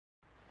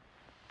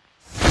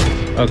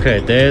Okay,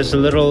 there's a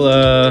little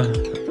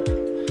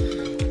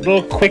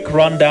quick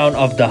rundown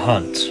of the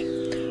hunt.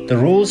 The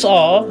rules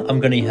are,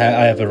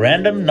 I have a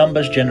random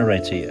numbers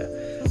generator here.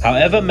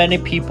 However many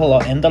people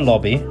are in the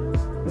lobby,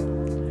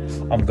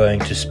 I'm going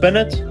to spin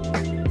it,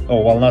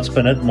 or well, not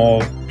spin it,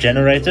 more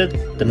generate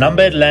it. The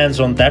number it lands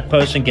on, that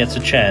person gets a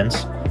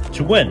chance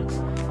to win.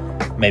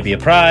 Maybe a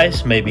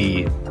prize,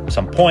 maybe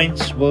some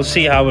points. We'll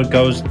see how it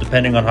goes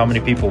depending on how many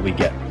people we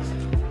get.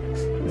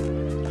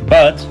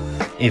 But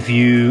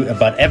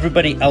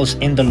everybody else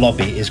in the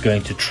lobby is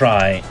going to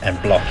try and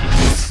block you.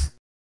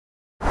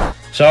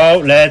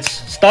 So let's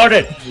start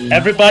it.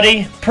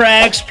 Everybody,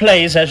 Prags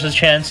plays has a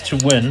chance to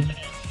win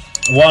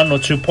 1 or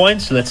 2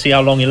 points. Let's see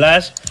how long he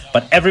lasts.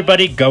 But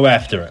everybody go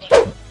after him.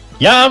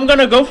 Yeah, I'm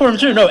gonna go for him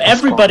too. No,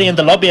 everybody in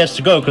the lobby has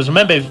to go. Because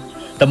remember,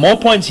 the more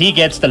points he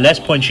gets, the less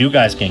points you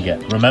guys can get.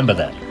 Remember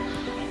that.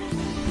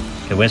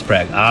 Okay, where's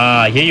Prag?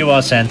 Ah, here you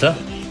are, Santa.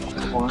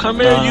 Come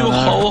here, you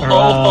ho ho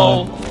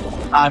ho.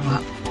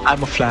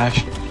 I'm a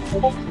Flash.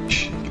 I'm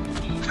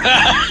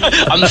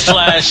the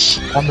Flash.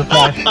 I'm the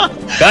Flash.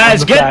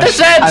 Guys, get the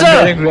Santa!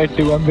 I'm wearing red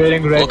too. I'm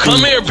wearing red well, too.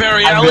 come here,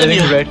 Barry. I'm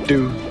wearing red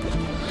too.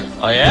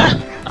 Oh yeah?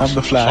 I'm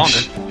the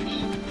Flash.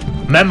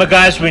 Remember,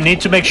 guys, we need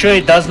to make sure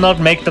he does not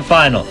make the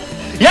final.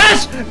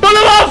 Yes! Pull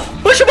him off!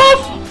 Push him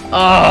off!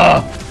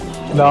 Ah!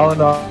 No.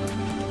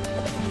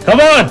 Come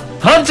on!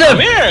 Hunt him!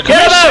 Come here!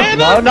 Get him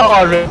out! No,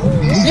 already.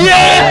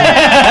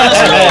 Yeah!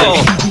 Let's go!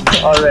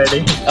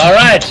 Already.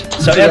 Alright,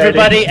 so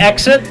everybody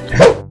exit.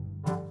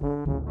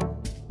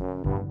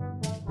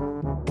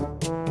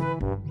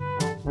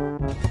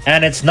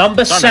 And it's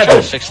number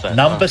 7.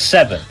 Number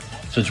 7.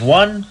 So it's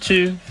 1,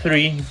 2,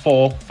 3,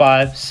 4,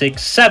 5,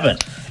 6, 7.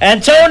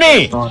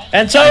 Antony!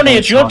 Antony,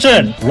 it's your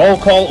turn. Roll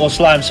call or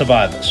slime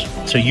survivors.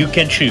 So you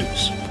can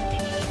choose.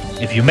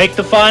 If you make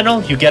the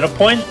final, you get a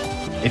point.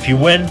 If you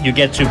win, you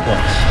get 2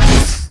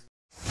 points.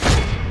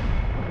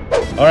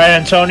 Alright,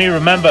 Antony,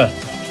 remember,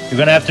 you're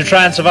gonna have to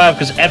try and survive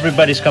because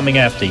everybody's coming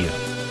after you.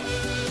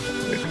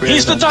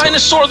 He's the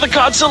dinosaur, the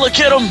Godzilla,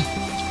 get him!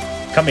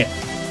 Come here.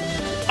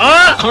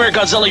 Ah! Come here,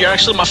 Godzilla, you're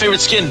actually my favorite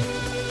skin.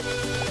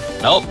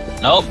 Nope,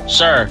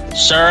 sir,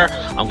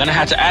 I'm gonna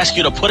have to ask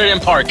you to put it in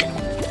park.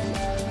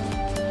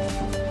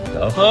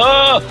 No.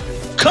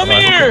 Come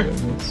here!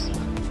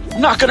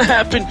 Not gonna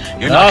happen.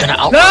 You're not gonna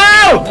out.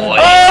 No! Boy.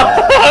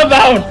 Oh, I'm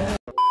out!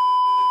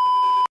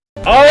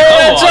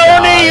 Oh,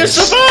 Tony, you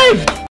survived!